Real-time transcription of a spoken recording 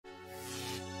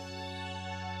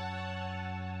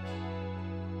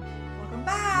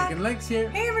NicknLex here.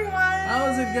 Hey everyone!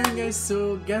 How's it going, guys?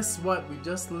 So guess what? We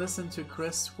just listened to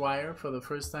Chris Squire for the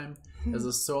first time as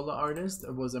a solo artist.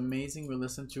 It was amazing. We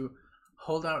listened to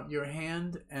Hold Out Your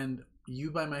Hand and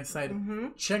You By My Side.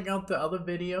 Check out the other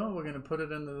video. We're going to put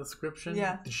it in the description.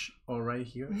 Yeah. Or right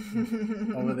here.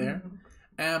 Over there.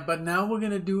 But now we're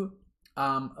going to do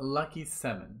Lucky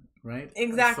 7, right?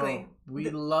 Exactly. So we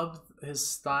loved his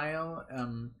style.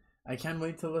 I can't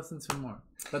wait to listen to more.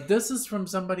 But this is from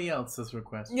somebody else's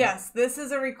request. Right? Yes, this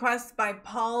is a request by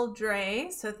Paul Dre.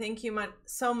 So thank you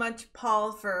so much,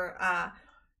 Paul, for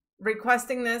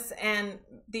requesting this. And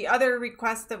the other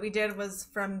request that we did was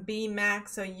from BMC.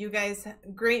 So you guys,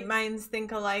 great minds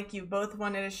think alike. You both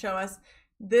wanted to show us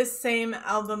this same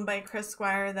album by Chris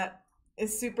Squire that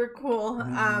is super cool.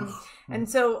 And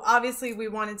so obviously we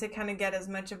wanted to kind of get as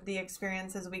much of the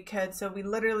experience as we could. So we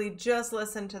literally just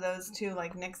listened to those two,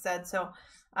 like Nick said. So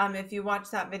if you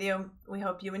watched that video, we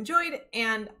hope you enjoyed,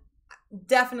 and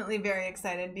definitely very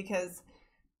excited because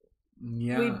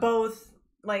we both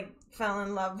like fell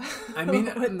in love. I mean,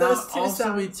 with now those two also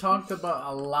songs. we talked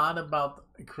about a lot about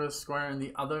Chris Squire in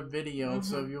the other video.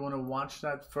 So if you want to watch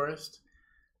that first,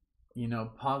 you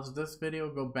know, pause this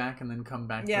video, go back, and then come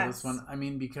back to this one. I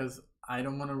mean, because I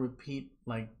don't want to repeat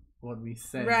like what we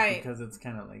said, because it's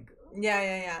kind of like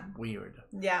weird.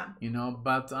 Yeah. You know,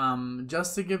 but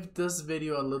just to give this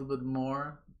video a little bit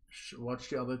more, watch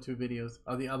the other two videos,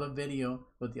 or the other video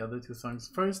with the other two songs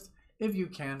first, if you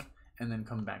can, and then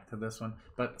come back to this one.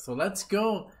 But so let's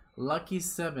go, Lucky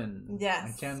 7.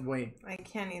 Yes. I can't wait. I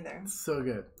can't either. It's so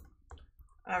good.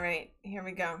 All right, here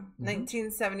we go.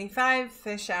 1975,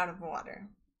 Fish Out of Water.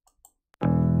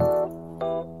 Ooh.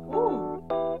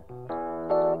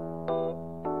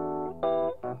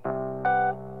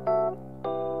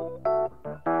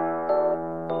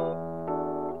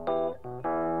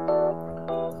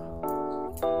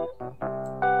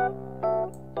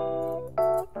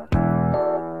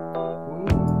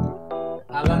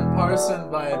 Alan Parsons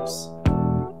vibes.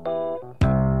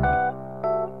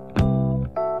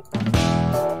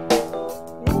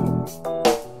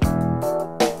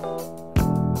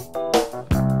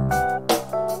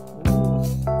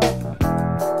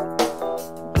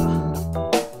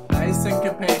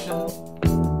 Syncopation.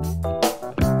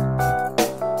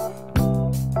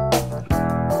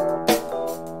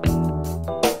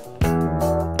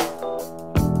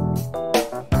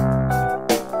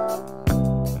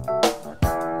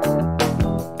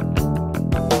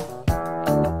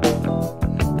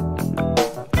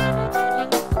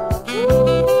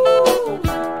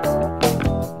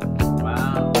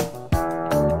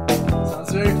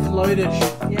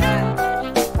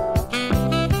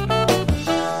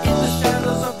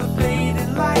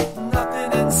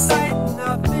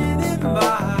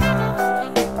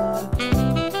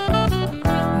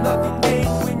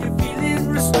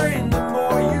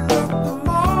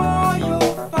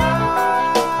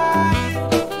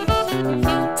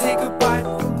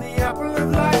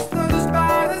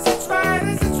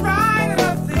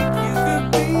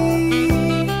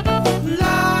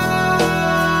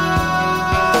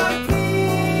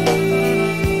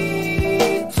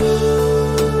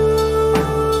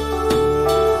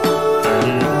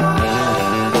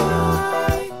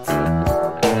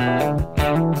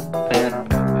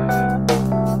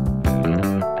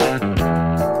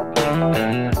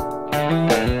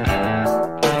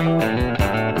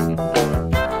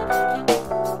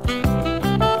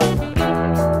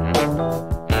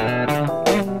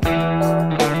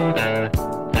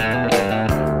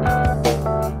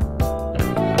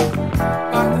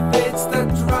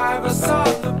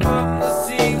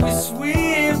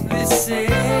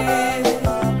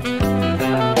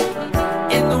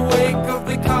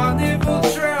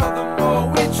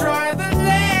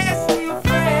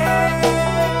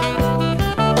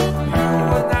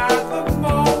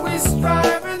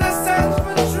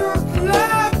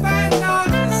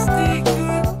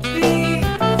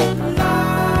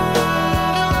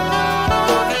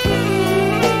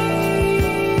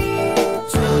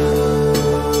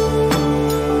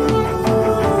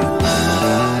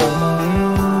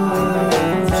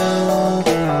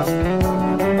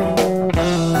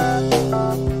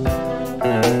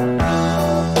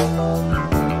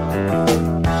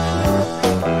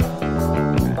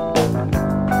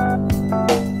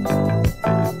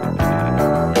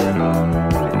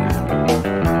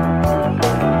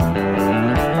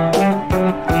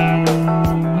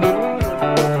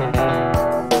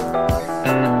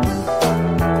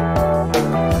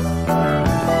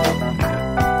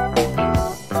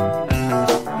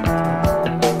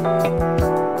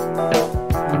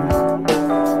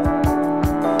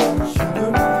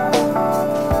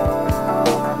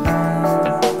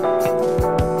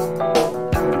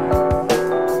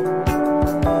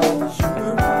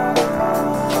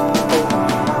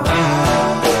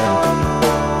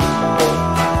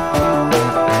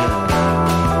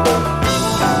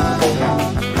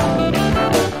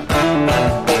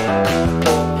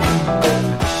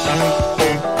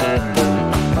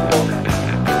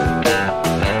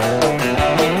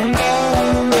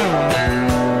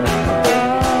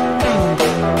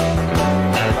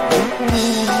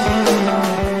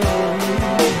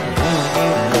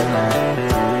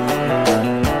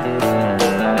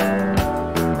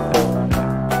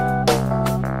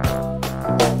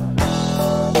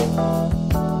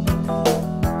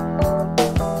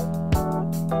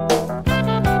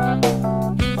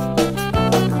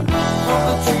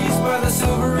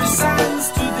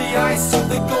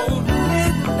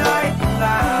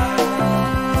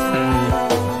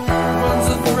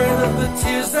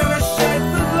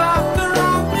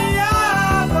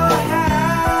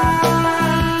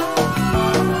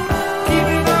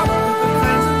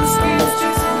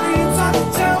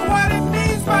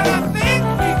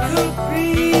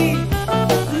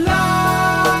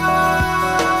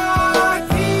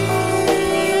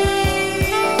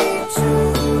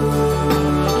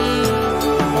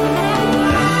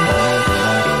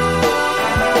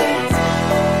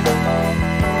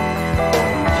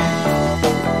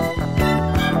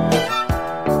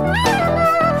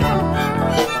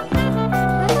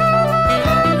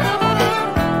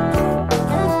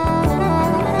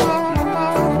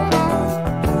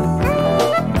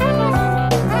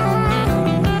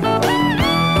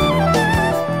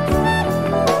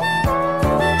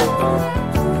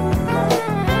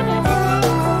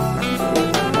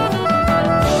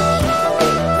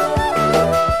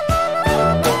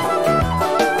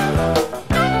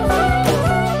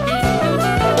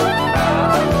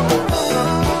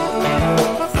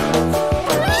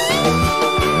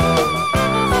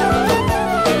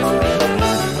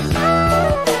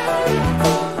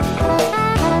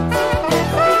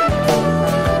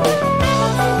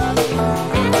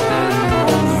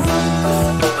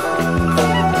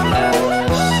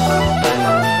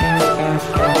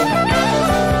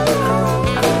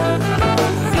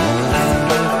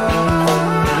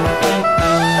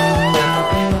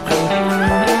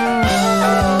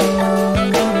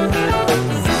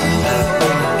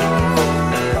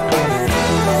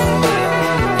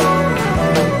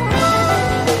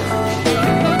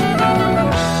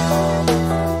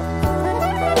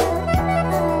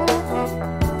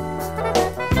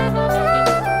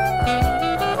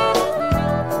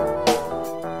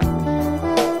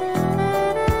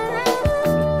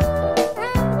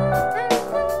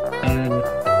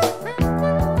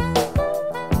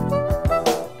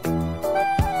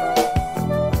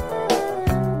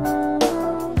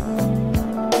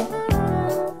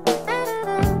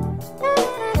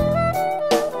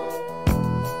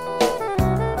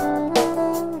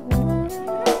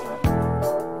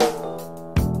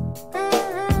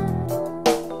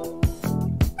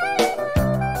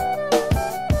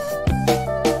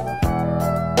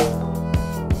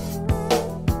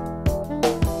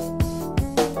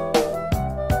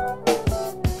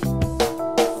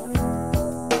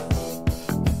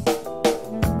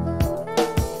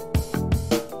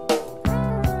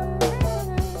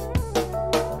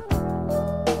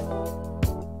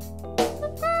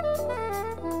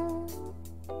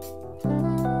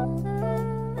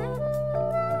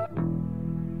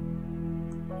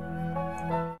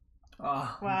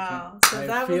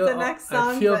 that was the next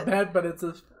song. I feel bad, but it's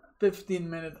a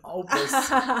 15-minute opus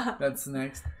that's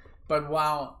next. But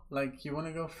wow, like, you want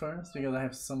to go first? Because I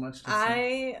have so much to say.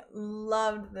 I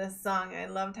loved this song. I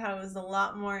loved how it was a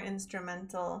lot more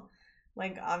instrumental,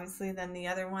 like, obviously, than the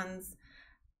other ones.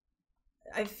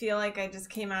 I feel like I just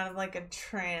came out of, like, a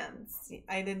trance.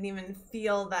 I didn't even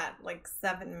feel that, like,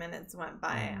 7 minutes went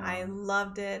by. I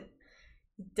loved it.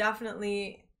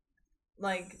 Definitely,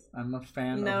 like... I'm a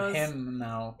fan of him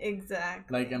now.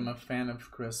 Exactly. Like, I'm a fan of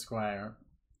Chris Squire.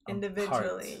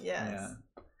 Individually, yes. Yeah.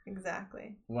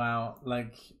 Exactly. Wow,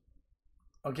 like,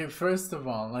 okay, first of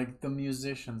all, like, the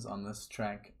musicians on this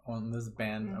track, on this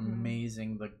band,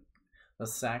 amazing. The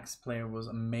sax player was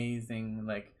amazing.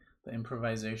 Like, the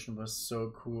improvisation was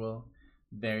so cool.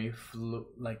 Very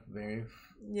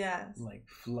yes, like,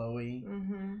 flowy.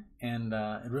 And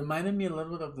it reminded me a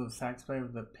little bit of the sax player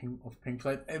of Pink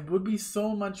Floyd. It would be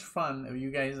so much fun if you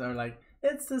guys are like,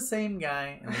 it's the same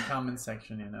guy, in the comment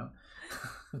section, you know.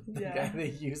 The guy they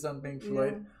use on Pink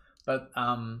Floyd. But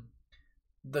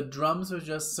the drums were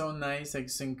just so nice, like,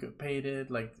 syncopated,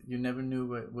 like, you never knew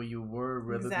where you were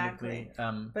rhythmically.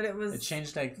 But it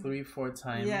changed like 3-4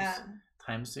 times.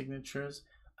 Time signatures.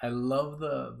 I love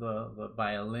the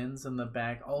violins in the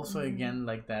back. Also, again,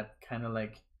 like, that kind of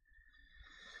like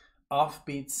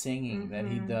offbeat singing that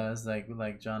he does,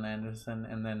 like John Anderson.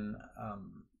 And then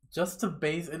just the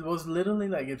bass, it was literally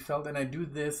like, it felt, and I do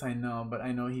this, I know, but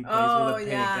I know he plays with a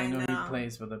pick. I know he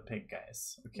plays with a pick,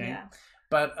 guys. Okay? Yeah.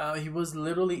 But he was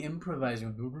literally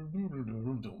improvising.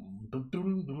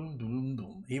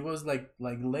 He was like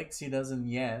licks he does in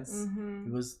Yes.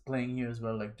 He was playing here as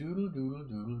well, like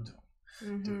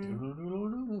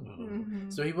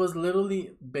So he was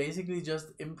literally basically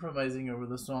just improvising over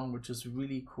the song, which is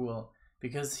really cool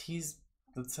because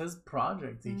that's his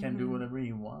project. He can do whatever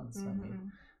he wants. I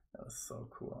mean, that was so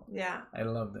cool. Yeah. I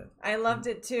loved it. I loved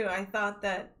it too. I thought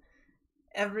that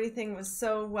everything was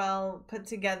so well put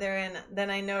together, and then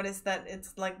I noticed that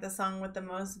it's like the song with the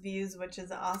most views, which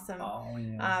is awesome. Oh,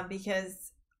 yeah.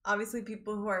 Because obviously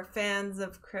people who are fans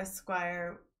of Chris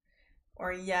Squire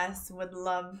or Yes would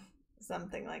love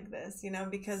something like this, you know,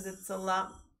 because it's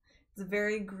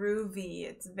very groovy.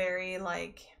 It's very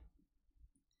like...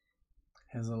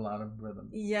 has a lot of rhythm.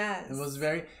 Yes. It was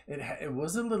it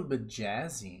was a little bit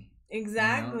jazzy.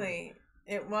 Exactly.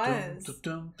 You know? It was.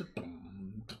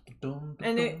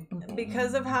 And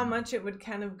because of how much it would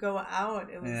kind of go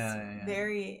out, it was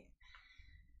very...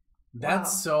 That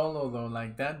solo though,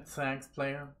 like that sax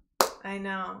player. I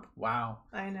know. Wow.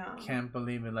 I know. Can't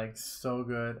believe it. Like, so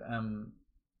good.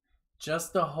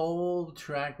 Just the whole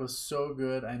track was so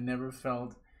good. I never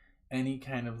felt any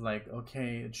kind of like,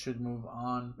 okay, it should move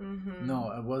on.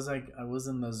 No, it was like I was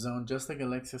in the zone, just like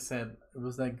Alexia said. It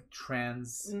was like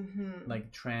trance,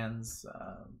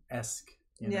 esque.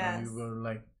 You know, we were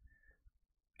like,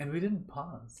 and we didn't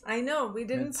pause. I know, we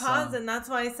didn't pause, and that's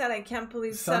why I said I can't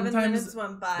believe 7 minutes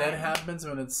went by. That happens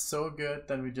when it's so good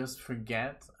that we just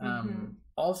forget.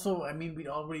 Also, I mean, we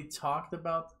already talked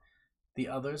about the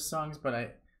other songs, but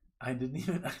I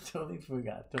totally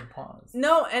forgot to pause.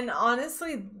 No, and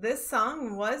honestly, this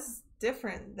song was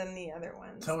different than the other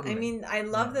ones. Totally. I mean, I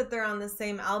love that they're on the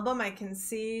same album. I can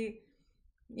see,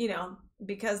 you know,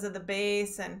 because of the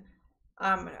bass and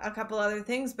a couple other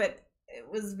things, but it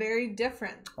was very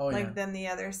different, than the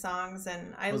other songs.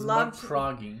 And I loved more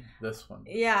proggy, this one.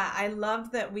 Yeah, I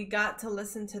loved that we got to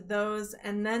listen to those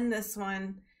and then this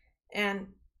one, and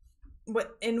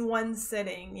in one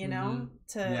sitting, you know,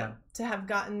 to have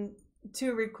gotten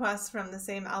 2 requests from the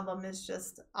same album is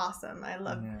just awesome. I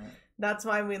love that's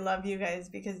why we love you guys,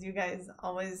 because you guys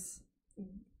always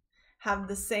have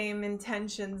the same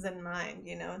intentions in mind,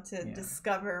 you know, to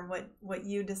discover what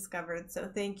you discovered. So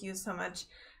thank you so much,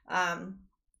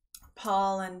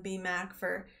 Paul and BMac,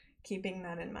 for keeping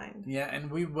that in mind. Yeah, and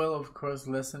we will of course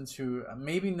listen to,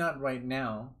 maybe not right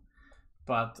now,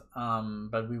 but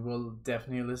we will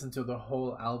definitely listen to the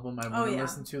whole album. I want to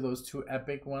listen to those 2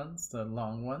 epic ones, the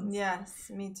long ones.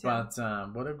 Yes, me too. But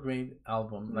what a great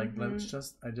album. Like, I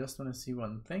just want to see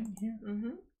one thing here.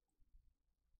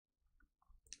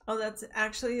 Oh, that's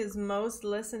actually his most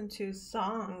listened to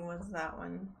song, was that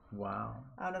one. Wow.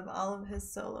 Out of all of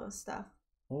his solo stuff.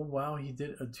 Oh wow, he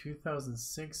did a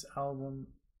 2006 album.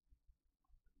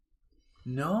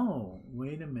 No,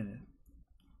 wait a minute.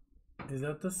 Is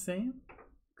that the same?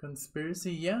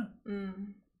 Conspiracy? Yeah.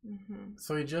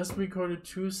 So he just recorded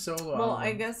 2 solo albums. Well,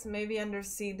 I guess maybe under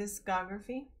C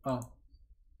discography. Oh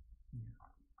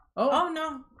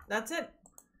no, that's it.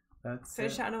 That's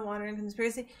Fish Out of Water and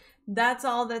Conspiracy. That's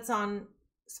all that's on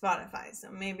Spotify. So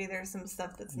maybe there's some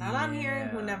stuff that's not on here.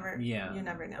 You never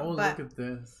know. Oh, but look at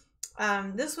this.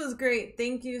 This was great.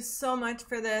 Thank you so much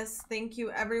for this. Thank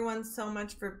you everyone so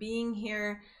much for being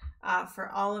here, for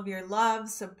all of your love,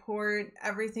 support,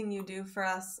 everything you do for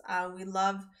us. We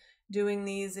love doing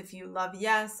these. If you love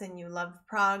Yes and you love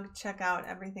Prague, check out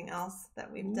everything else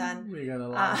that we've done. We got a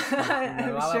lot,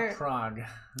 of Prague.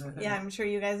 Yeah, I'm sure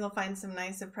you guys will find some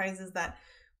nice surprises that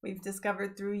we've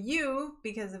discovered through you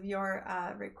because of your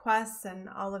requests and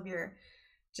all of your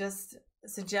just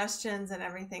suggestions and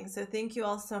everything. So thank you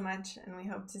all so much, and we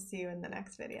hope to see you in the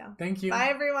next video. Thank you.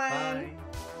 Bye, everyone.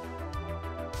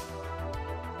 Bye.